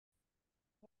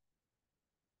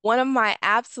One of my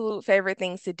absolute favorite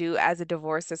things to do as a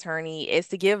divorce attorney is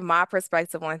to give my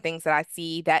perspective on things that I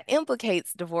see that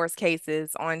implicates divorce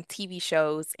cases on TV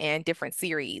shows and different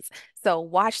series. So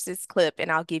watch this clip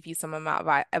and I'll give you some of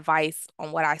my advice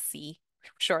on what I see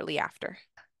shortly after.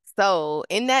 So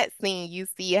in that scene, you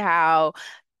see how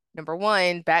number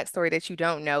one, backstory that you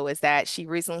don't know is that she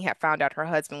recently had found out her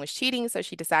husband was cheating, so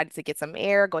she decided to get some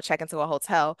air, go check into a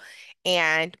hotel.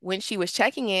 And when she was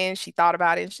checking in, she thought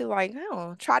about it and she was like,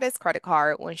 oh, try this credit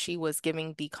card when she was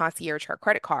giving the concierge her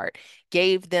credit card.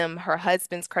 Gave them her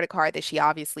husband's credit card that she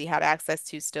obviously had access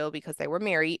to still because they were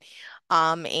married,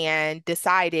 and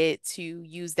decided to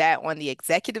use that on the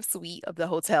executive suite of the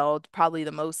hotel, probably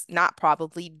the most, not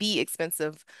probably, the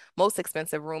expensive, most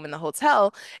expensive room in the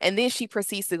hotel. And then she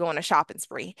proceeds to go on a shopping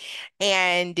spree.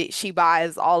 And she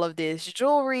buys all of this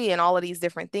jewelry and all of these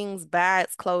different things,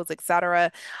 bags, clothes,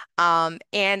 etc. And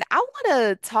I want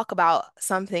to talk about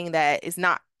something that is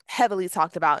not heavily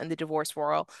talked about in the divorce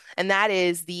world, and that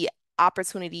is the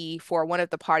opportunity for one of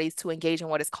the parties to engage in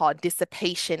what is called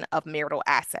dissipation of marital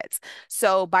assets.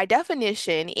 So, by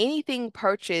definition, anything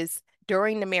purchased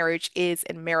during the marriage is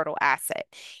a marital asset.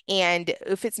 And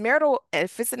if it's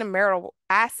in a marital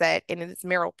asset and it's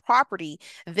marital property,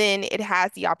 then it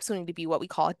has the opportunity to be what we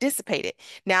call dissipated.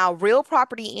 Now, real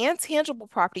property and tangible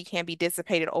property can be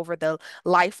dissipated over the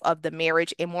life of the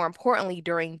marriage, and more importantly,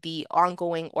 during the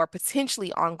ongoing or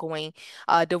potentially ongoing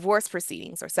divorce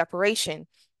proceedings or separation.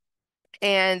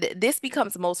 And this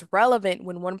becomes most relevant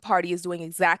when one party is doing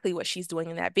exactly what she's doing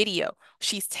in that video.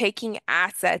 She's taking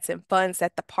assets and funds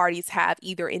that the parties have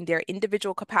either in their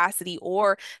individual capacity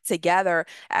or together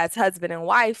as husband and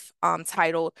wife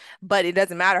titled, but it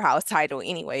doesn't matter how it's titled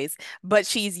anyways. But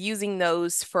she's using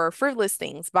those for frivolous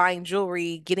things, buying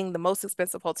jewelry, getting the most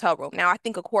expensive hotel room. Now, I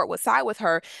think a court would side with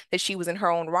her that she was in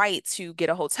her own right to get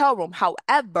a hotel room.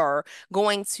 However,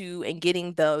 going to and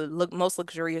getting the most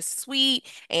luxurious suite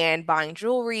and buying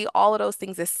jewelry, all of those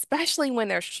things, especially when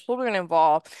there's children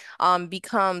involved,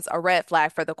 becomes a red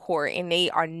flag for the court, and they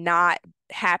are not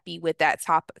happy with that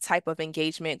type of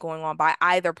engagement going on by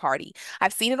either party.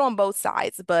 I've seen it on both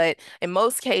sides, but in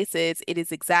most cases, it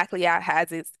is exactly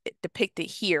as it's depicted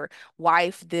here.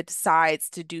 Wife that decides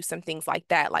to do some things like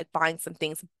that, like buying some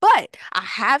things. But I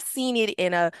have seen it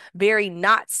in a very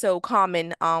not so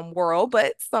common world,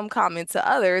 but some common to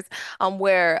others,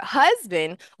 where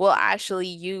husband will actually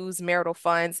use marital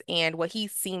funds and what he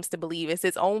seems to believe is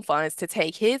his own funds to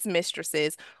take his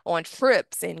mistresses on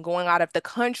trips and going out of the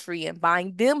country and buying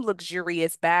them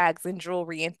luxurious bags and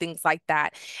jewelry and things like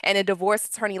that. And a divorce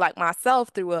attorney like myself,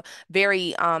 through a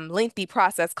very lengthy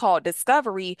process called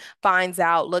discovery, finds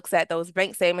out, looks at those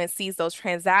bank statements, sees those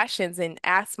transactions, and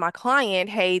asks my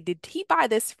client, hey, did he buy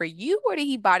this for you or did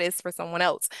he buy this for someone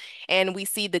else? And we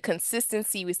see the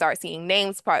consistency. We start seeing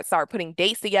names, start putting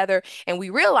dates together, and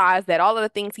we realize that all of the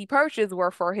things he purchased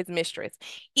were for his mistress.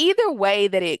 Either way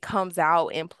that it comes out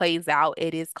and plays out,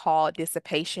 it is called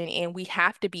dissipation, and we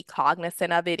have to be cognizant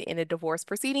of it in a divorce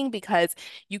proceeding because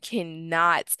you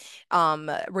cannot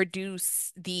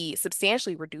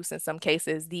substantially reduce in some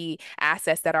cases the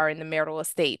assets that are in the marital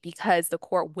estate because the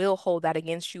court will hold that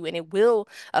against you and it will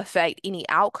affect any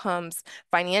outcomes,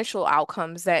 financial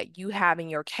outcomes that you have in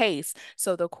your case.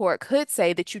 So the court could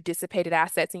say that you dissipated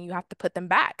assets and you have to put them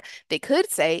back. They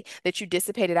could say that you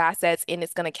dissipated assets and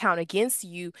it's going to count against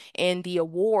you in the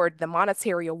award, the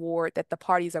monetary award that the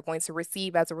parties are going to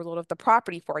receive as a result of the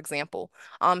property, for example.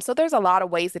 So there's a lot of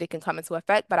ways that it can come into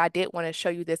effect, but I did want to show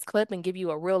you this clip and give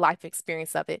you a real life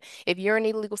experience of it. If you're in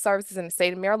need of legal services in the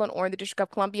state of Maryland or in the District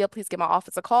of Columbia, please give my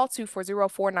office a call,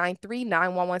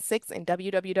 240-493-9116 and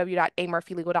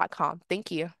www.amurphylegal.com.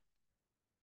 Thank you.